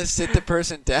 I want to sit the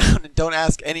person down and don't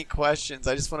ask any questions.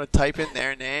 I just want to type in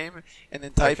their name and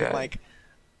then type in Okay. like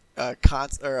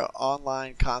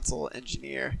online console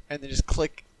engineer, and then just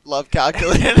click love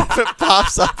calculator. And if it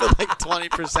pops up at like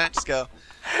 20%, just go.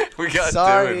 We got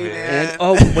Sorry, to do it, man. And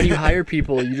oh, when you hire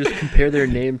people, you just compare their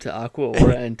name to Aqua,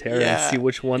 Aura, and Terra Yeah. and see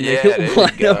which one Yeah, they there you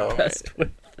line go. up best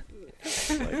with.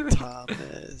 Like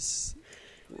Thomas.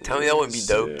 Tell me that would be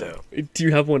dope though. Do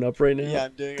you have one up right now? Yeah,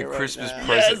 I'm doing The it right Christmas now.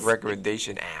 present Yes.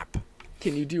 recommendation app.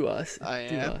 Can you do us? I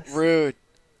Do am. us. Rude.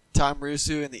 Tom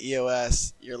Rusu in the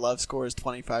EOS. Your love score is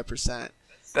 25%.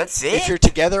 That's If it. you're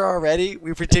together already,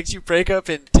 we predict you break up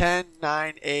in 10,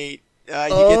 9, 8. You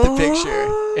get the picture.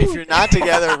 If you're not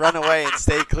together, run away and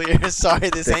stay clear. Sorry,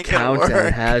 this The ain't gonna countdown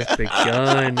work. has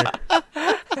begun.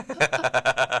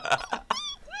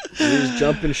 Who's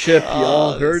jumping ship?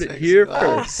 Y'all heard this it makes here me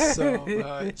laugh first. So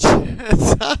much.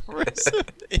 Tom Rusu.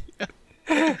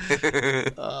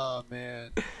 Oh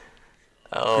man,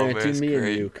 Oh Grant, man, do it's me and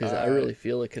great. you, because I Alright. really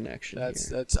feel a connection that's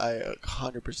here. I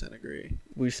 100% agree.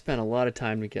 We've spent a lot of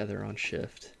time together on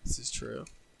shift. This is true.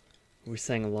 We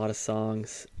sang a lot of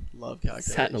songs, Love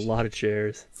calculation. sat in a lot of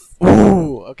chairs.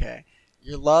 Ooh, okay.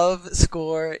 Your love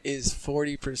score is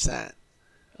 40%.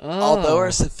 Oh, Although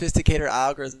our sophisticated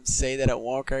algorithms say that it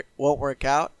won't work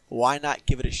out, why not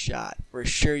give it a shot? We're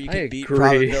sure you I can beat agree.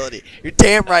 probability. You're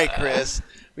damn right, Chris.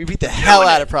 We beat the hell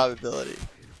out of probability.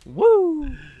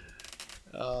 woo!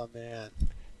 Oh man.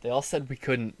 They all said we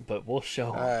couldn't, but we'll show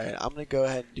All 'em. right, I'm gonna go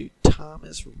ahead and do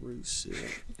Thomas Rusu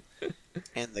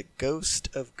and the Ghost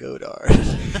of Godard.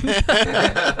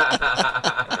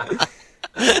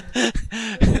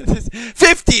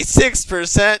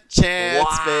 56% chance,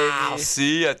 Wow. baby.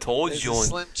 See, I told There's you. a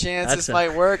slim chance That's this a-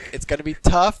 might work. It's gonna be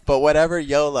tough, but whatever.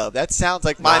 YOLO. That sounds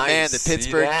like my Nice. man, the See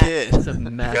Pittsburgh that? Kid. It's a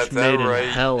match Got that made right. in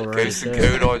hell right Ghost of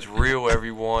there. Godard's real,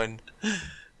 everyone.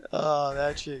 Oh,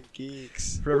 that shit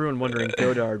geeks. For everyone wondering,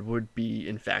 Godard would be,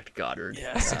 in fact, Goddard.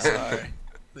 Yes, sorry.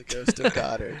 The Ghost of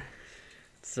Goddard.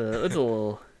 It's a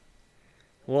little...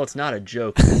 Well, it's not a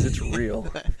joke, because it's real.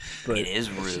 But It is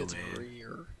That real, shit's man.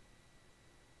 real.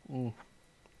 Mm.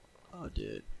 Oh,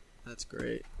 dude, that's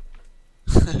great.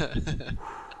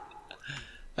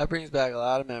 That brings back a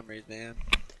lot of memories, man.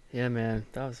 Yeah, man,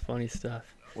 that was funny stuff.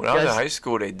 When I was in Guys- high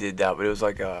school, they did that, but it was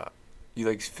like you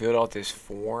like filled out this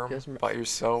form You guys remember- by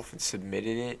yourself and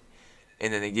submitted it,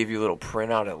 and then they give you a little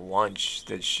printout at lunch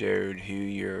that showed who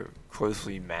you're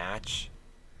closely match.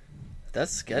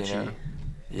 That's sketchy. know?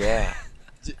 Yeah.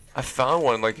 I found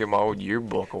one like in my old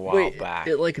yearbook a while Wait, back.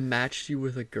 it like matched you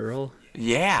with a girl?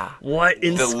 Yeah. What,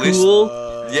 in The list- school?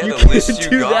 Yeah, You the list can't you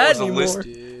do got that was a anymore. list.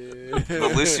 Dude. The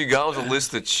list you got was a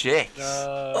list of chicks.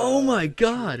 Oh my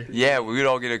god. Yeah, we would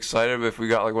all get excited if we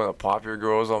got like one of the popular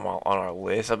girls on our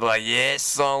list. I'd be like, "Yes,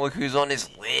 son, look who's on this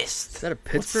list." Is that a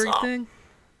Pittsburgh up? thing?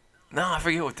 No, I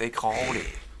forget what they called it.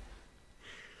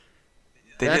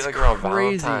 They That's did like around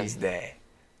crazy. Valentine's Day.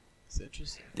 It's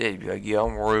interesting. Yeah, you'd be like, "Yeah,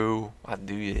 I'm Rue. I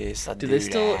do this. I Do do they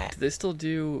still that." do they still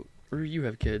do or you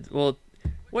have kids? Well,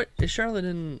 what is Charlotte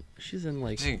in? She's in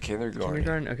like She's in kindergarten.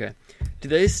 kindergarten? Okay. Do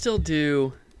they still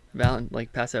do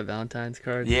pass out Valentine's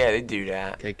cards? Yeah, they do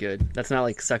that. Okay, good. That's not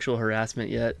like sexual harassment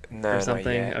yet No, or not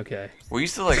something. yet. Okay. We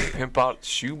used to like pimp out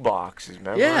shoe boxes.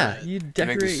 Remember? Yeah, you To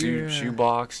make the decorate your shoe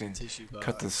box and Tissue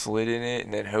cut the box. slit in it,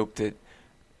 and then hope that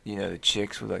you know, the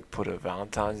chicks would like put a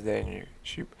Valentine's Day in your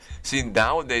shoe. See,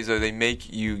 nowadays though, they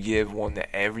make you give one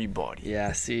to everybody.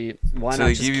 Yeah, see, why So not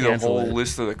they just give you the cancel whole it?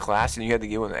 list of the class, and you had to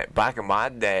give one. Back in my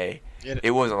day, You had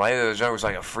it wasn't like that. It was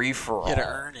like a free for all. to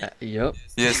earn it. Yep.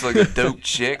 Yeah, it's like a dope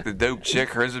chick. The dope chick,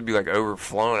 hers would be like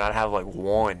overflowing. I'd have like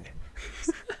one.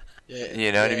 Yeah,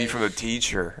 You know, to be yeah. from a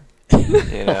teacher.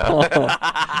 You know.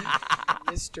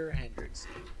 Mr. Hendricks.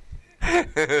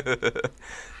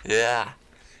 Yeah.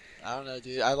 I don't know,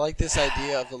 dude. I like this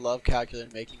idea of the love calculator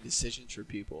making decisions for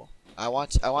people. I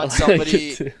want I like somebody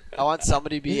it too. I want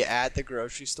somebody to be at the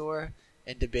grocery store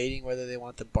and debating whether they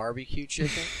want the barbecue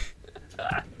chicken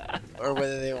or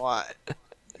whether they want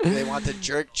the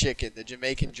jerk chicken, the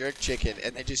Jamaican jerk chicken,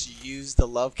 and they just use the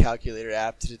love calculator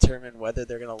app to determine whether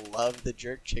they're gonna love the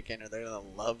jerk chicken or they're gonna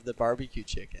love the barbecue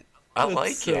chicken. I That's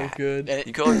like so it. good. And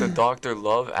You go like the Dr.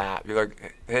 Love app. You're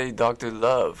like, hey, Dr.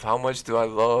 Love, how much do I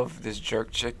love this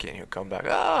jerk chicken? He'll come back,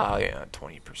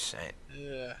 20%.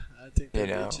 yeah, I think You that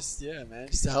know. just man,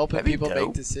 just to helping That'd be people make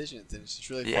dope. decisions, and it's just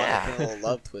really Yeah. fun to put a little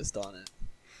love twist on it.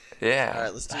 Yeah. All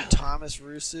right, let's do Thomas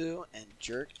Russo and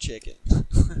jerk chicken.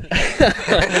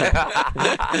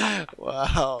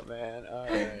 Wow, man. All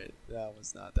right, that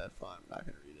was not that fun. I'm not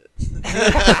gonna read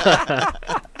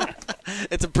it.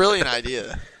 It's a brilliant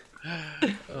idea.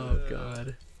 Oh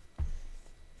God.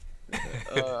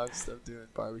 I'm still doing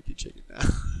barbecue chicken now.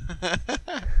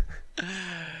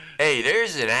 Hey,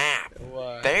 there's an app.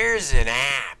 Why? There's an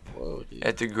app. Whoa, dude.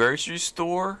 At the grocery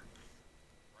store,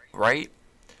 right?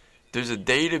 There's a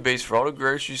database for all the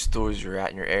grocery stores you're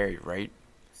at in your area, right?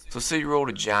 So say you rolled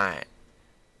a Giant.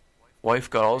 Wife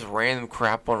got all this random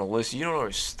crap on a list. You don't know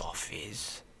what stuff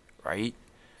is, right?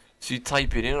 So you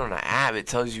type it in on the app. It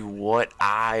tells you what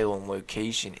aisle and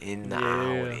location in the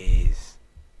aisle it is.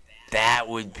 That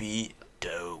would be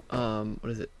dope. What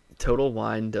is it? Total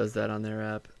Wine does that on their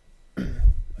app.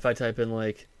 If I type in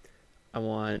like, I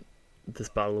want this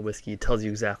bottle of whiskey, it tells you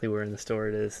exactly where in the store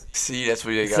it is. See, that's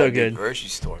what you So gotta do at good. the grocery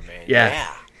store, man.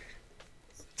 Yeah.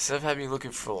 Instead of having me looking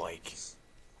for like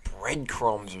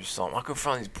breadcrumbs or something, I could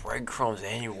find these breadcrumbs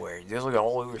anywhere. There's like an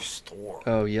all over store.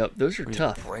 Oh, yep, those are There's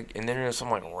tough. and then there's some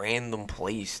like random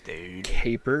place, dude.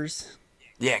 Capers.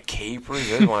 Yeah, capers.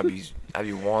 There's one I'd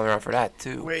be wandering around for that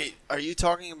too. Wait, are you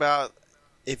talking about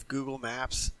if Google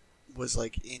Maps was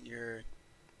like in your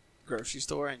grocery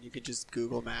store and you could just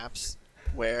Google Maps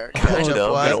where Kind ketchup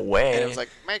of, was, in a way. and it was like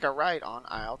make a right on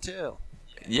aisle 2.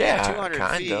 Yeah, 200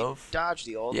 kind feet, of. dodge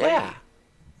the old Yeah.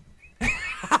 lady.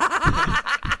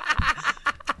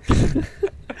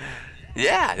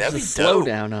 Yeah, that'd be There's a slow dope.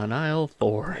 down on aisle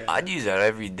 4. Yeah. I'd use that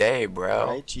every day, bro.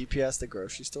 Right? GPS the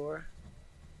grocery store.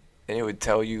 And it would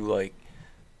tell you like,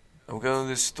 I'm going to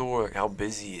this store. Like, how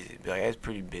busy is it? Be like, it's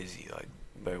pretty busy. Like,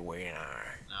 better wait an hour.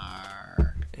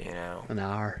 Arr. You know. An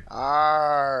hour.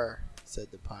 Arr, said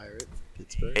the pirate from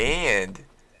Pittsburgh. And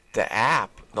the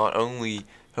app not only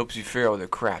helps you figure out what the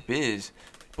crap is,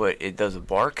 but it does a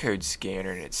barcode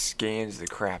scanner and it scans the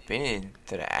crap in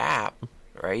to the app,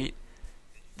 right?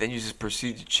 Then you just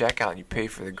proceed to checkout and you pay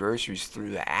for the groceries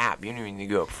through the app. You don't even need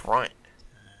to go up front.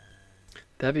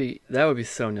 That would be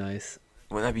so nice.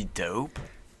 Wouldn't that be dope?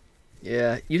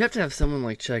 Yeah, you'd have to have someone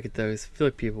like check it though. 'Cause I feel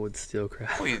like people would steal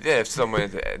crap. Well, you did have someone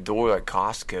at the door like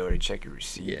Costco to check your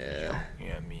receipt. Yeah. You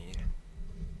know what I mean?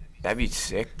 That'd be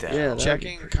sick, though. Yeah, that'd be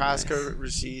Checking pretty Costco nice.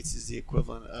 receipts is the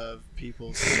equivalent of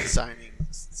people signing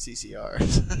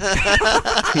CCRs.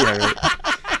 Yeah, right.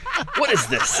 What is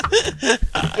this?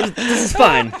 This is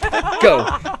fine. Go.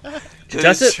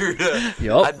 That's it. True that.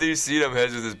 Yup. I do see them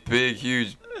heads with this big,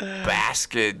 huge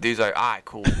basket. Dude's like, all right,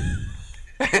 cool.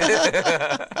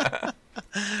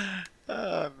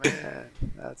 Oh man,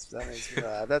 that makes me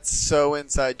laugh. That's so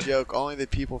inside joke. Only the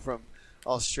people from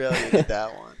Australia get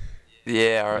that one.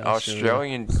 Yeah, our Yeah,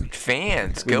 Australian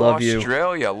fans. We Go love you.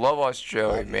 Australia. Love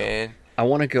Australia, Love you. man. I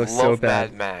want to go Love so Mad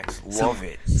bad. Max. Love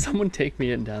it. Someone take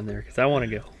me in down there because I want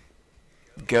to go.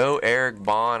 Go Eric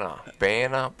Bana.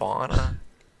 Bana?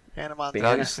 Hannah How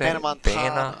Montana. you say Hannah it?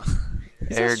 Montana.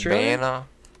 He's Eric Australian? Bana.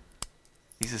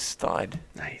 He's a stud.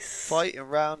 Nice. Fighting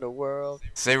around the world.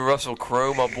 Say Russell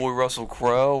Crowe, my boy Russell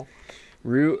Crowe.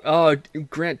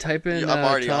 Grant, type in I'm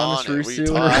already Thomas on it. We Russo and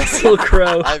talked. Russell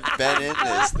Crowe. I've been in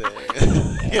this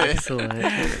thing.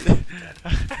 Excellent.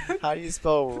 How do you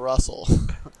spell Russell?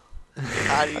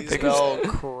 How do you think spell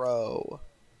Crow?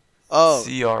 Oh,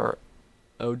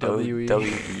 C-R-O-W-E. OWE.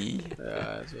 yeah,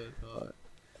 that's what I thought.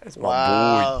 That's my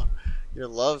Wow, your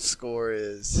love score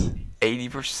is boy.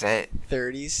 80%.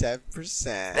 37%.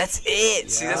 That's it.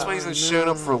 See, that's why he's not showing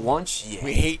up for lunch yet.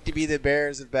 We hate to be the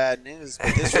bearers of bad news,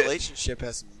 but this relationship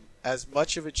has as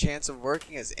much of a chance of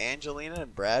working as Angelina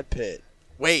and Brad Pitt.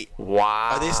 Wait,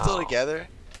 Wow. are they still together?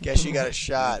 Guess you got a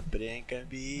shot, but it ain't gonna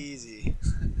be easy.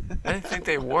 I didn't think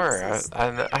they were.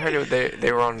 I heard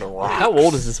they were on the line. How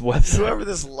old is this website? Whoever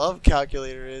this love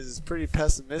calculator is pretty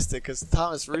pessimistic because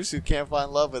Thomas Rusu can't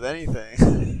find love with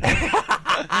anything.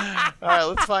 Alright,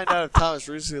 let's find out if Thomas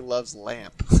Rusu loves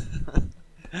lamp.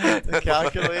 The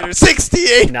calculator,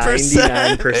 68%.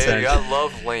 99%. Hey, I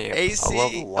love lamp. AC,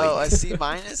 I love light. a C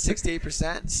minus,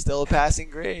 68%. Still a passing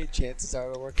grade. Chances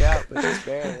are it'll work out, but just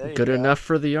barely. There you Good go. enough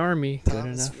for the Army. Good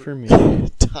Thomas enough for me.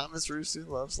 Thomas Rusu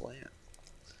loves lamp.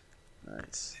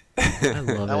 Nice. I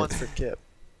love That it. one's for Kip.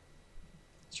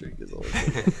 Drink is old.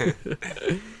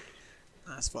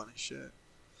 That's funny shit.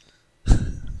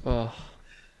 Oh,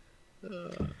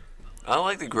 I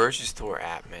like the grocery store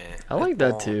app, man. I like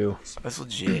that too. That's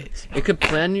legit. It could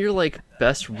plan your like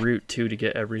best route too to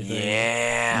get everything.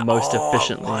 Yeah. Most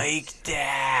efficiently. I like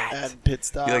that. And pit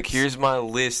stops. You're like, here's my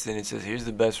list, and it says, here's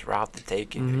the best route to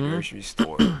take in the grocery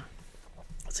store.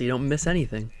 So you don't miss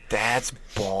anything. That's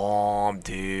bomb,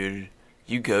 dude.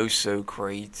 You go so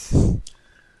great.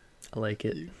 I like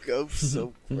it. You go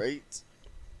so great.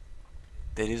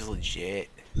 That is legit.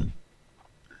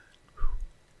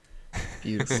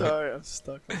 Beautiful. Sorry, I'm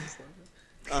stuck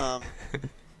on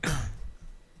this.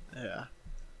 Yeah.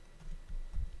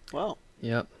 Well,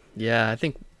 Yep. Yeah, I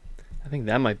think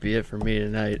that might be it for me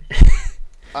tonight.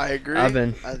 I agree. I've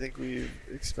been- I think we've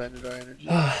expended our energy.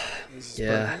 This is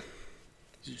Yeah. perfect.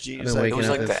 I've Genius been idea. waking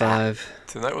like up the at 5.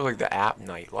 Tonight was like the app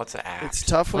night. Lots of apps. It's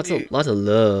tough when Lots of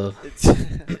love.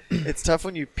 it's tough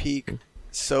when you peak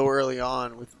so early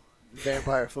on with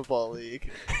Vampire Football League.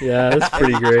 Yeah, that's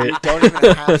pretty great. You don't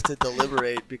even have to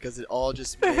deliberate because it all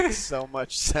just makes so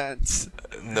much sense.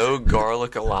 No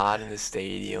garlic allowed in the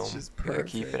stadium. It's just Gotta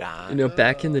keep it perfect. on. You know,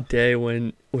 back in the day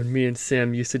when me and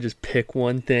Sam used to just pick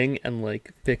one thing and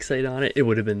like fixate on it, it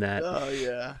would have been that. Oh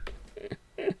yeah.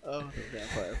 Oh, the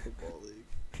Vampire Football League.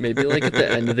 Maybe like at the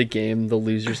end of the game, the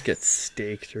losers get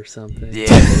staked or something. Yeah,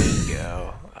 there you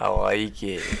go. I like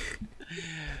it.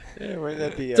 Yeah, wouldn't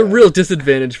that be? It's a real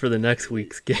disadvantage for the next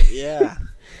week's game. Yeah,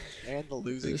 and the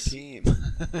losing Just- team.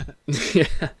 Yeah.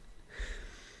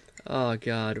 Oh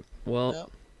God.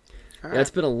 Well, Yep. yeah, it's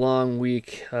been a long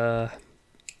week. Been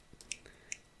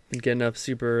getting up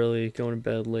super early, going to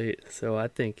bed late. So I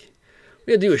think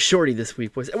we gotta do a shorty this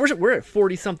week, boys. We're at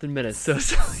 40 something minutes, so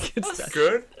it's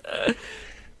Good.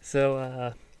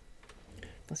 So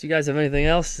unless you guys have anything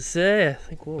else to say, I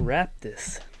think we'll wrap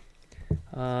this.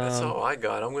 That's all I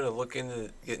got. I'm gonna look into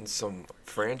getting some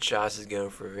franchises going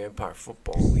for Vampire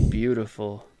Football League.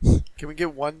 Beautiful. Can we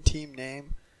get one team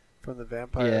name from the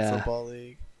Vampire Yeah. Football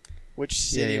League? Which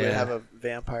city would Yeah. have a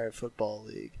Vampire Football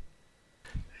League?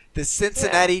 The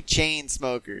Cincinnati Chain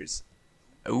Smokers.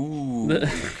 Ooh,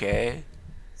 okay.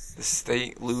 The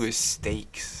St. Louis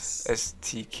Steaks.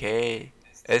 STAKE.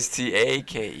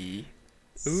 St.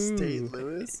 Ooh.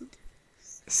 Louis.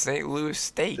 St. Louis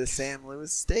Steaks. The San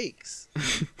Luis Steaks.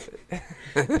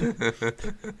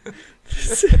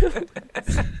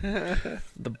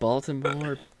 The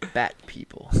Baltimore Bat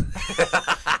People.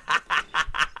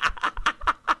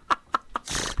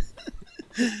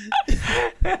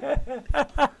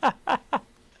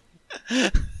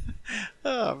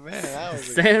 Oh man, that was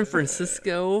a San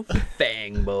Francisco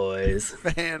Fang Boys.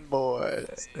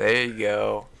 fanboys. There you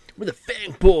go. We're the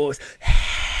Fang Boys.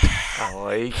 I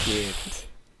like it.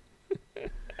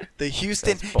 The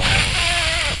Houston. That's bomb.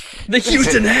 The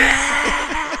Houston.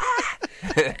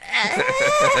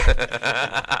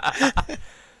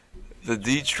 The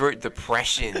Detroit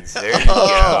Depressions. There you go.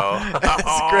 Oh,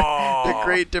 That's great. The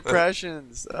Great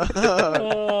Depressions.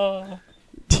 Oh,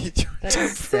 Detroit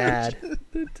that's sad.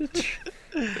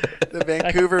 The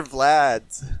Vancouver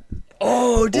Vlads.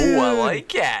 Oh, dude. Ooh, I like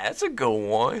that. That's a good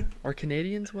one. Are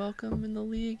Canadians welcome in the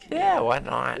league? Yeah, why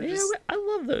not? Yeah, I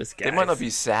love those guys. They might not be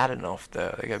sad enough,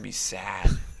 though. They gotta be sad.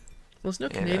 Well, there's no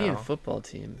you Canadian know. football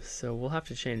teams, so we'll have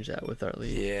to change that with our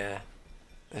league. Yeah,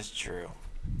 that's true.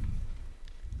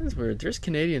 That's weird. There's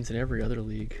Canadians in every other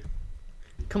league.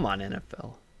 Come on,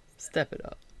 NFL. Step it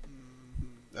up.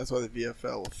 That's why the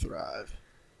VFL will thrive.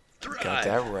 Got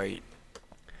that right.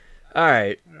 All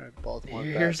right. All right, Baltimore.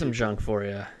 Here's some junk for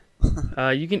you.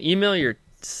 You can email your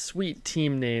sweet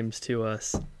team names to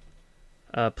us.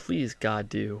 Please, God,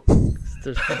 do.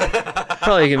 There's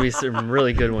probably going to be some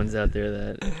really good ones out there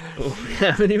that we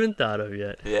haven't even thought of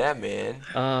yet. Yeah,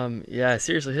 man. Yeah,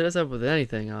 seriously, hit us up with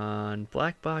anything on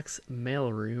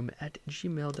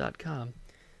blackboxmailroom@gmail.com.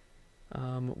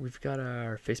 We've got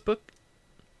our Facebook,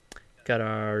 got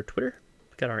our Twitter,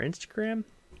 got our Instagram.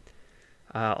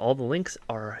 All the links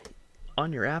are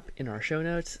on your app in our show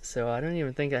notes, so I don't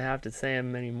even think I have to say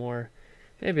them anymore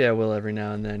Maybe I will every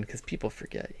now and then because people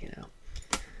forget, you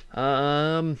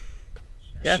know.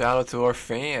 Yeah. Shout out to our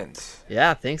fans.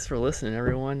 Yeah, thanks for listening,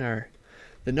 everyone.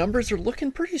 The numbers are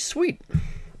looking pretty sweet.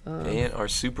 And our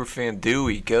super fan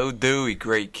Dewey. Go Dewey.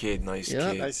 Great kid. Nice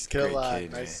Yeah. kid. Nice kid Great alive.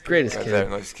 kid, Nice man. Greatest Got kid. that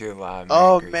nice kid alive, man.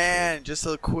 Oh Great man, just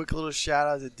a quick little shout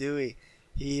out to Dewey.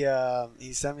 He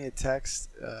sent me a text.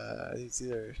 It's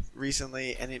either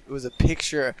recently, and it was a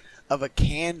picture of a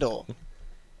candle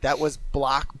that was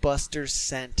Blockbuster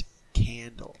scent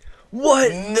candle.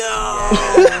 What? Kid.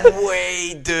 No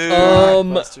way, dude.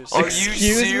 Blockbuster Are scent. you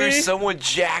excuse serious? me? Someone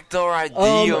jacked our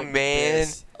idea, man.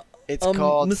 Yes. It's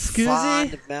called Muscusi?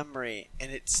 Fond Memory,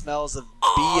 and it smells of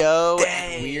BO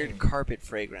dang. and weird carpet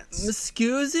fragrance.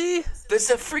 Muscusi? That's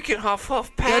a freaking Huff That's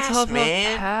Pass, Huff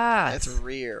man. Pass. That's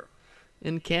rare.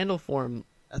 In candle form.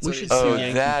 That's We what he should said. see Oh,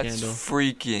 Yankee that's Candle.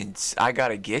 freaking. I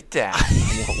gotta get that.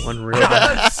 I want one real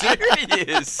bad. I'm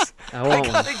serious. I I want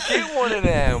gotta one. get one of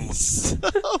them.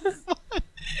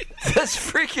 That's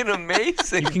freaking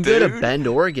amazing, You can dude. go to Bend,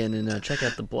 Oregon, and check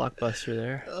out the Blockbuster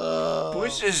there.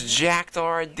 Bush just jacked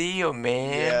our idea,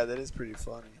 man. Yeah, that is pretty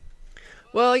funny.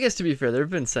 Well, I guess to be fair, there have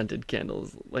been scented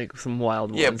candles, like some wild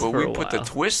ones. Yeah, but for we a put the while.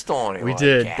 twist on it. We like,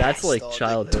 did. yes. That's like Installed,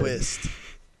 childhood. twist.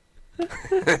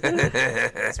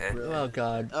 That's brilliant. Oh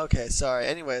God. Okay, sorry.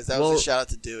 Anyways, that was Well- a shout out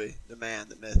to Dewey, the man,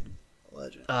 the myth, the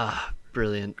legend. Ah,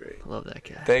 brilliant. I love that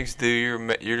guy. Thanks,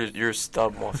 dude. You're a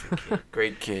stud muffin kid.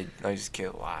 Great kid. Nicest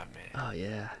kid alive, man. Oh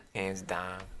yeah. Hands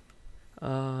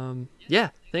down. Yeah.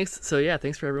 Thanks. So yeah,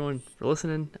 thanks for everyone for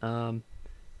listening.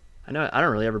 I know I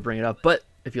don't really ever bring it up, but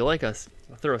if you like us,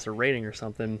 throw us a rating or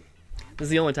something. This is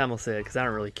the only time I'll say it because I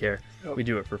don't really care. Yep. We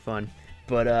do it for fun.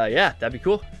 But yeah, that'd be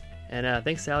cool. And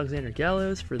thanks to Alexander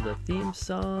Gallows for the theme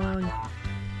song.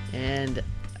 And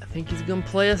I think he's gonna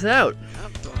play us out.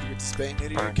 Don't forget to spay and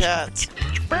neuter your cats.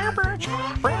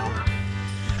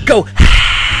 Go Don't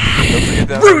forget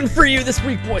that. rooting for you this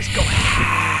week, boys. Go.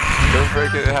 Don't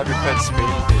forget to have your pet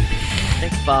spayed.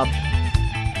 Thanks, Bob.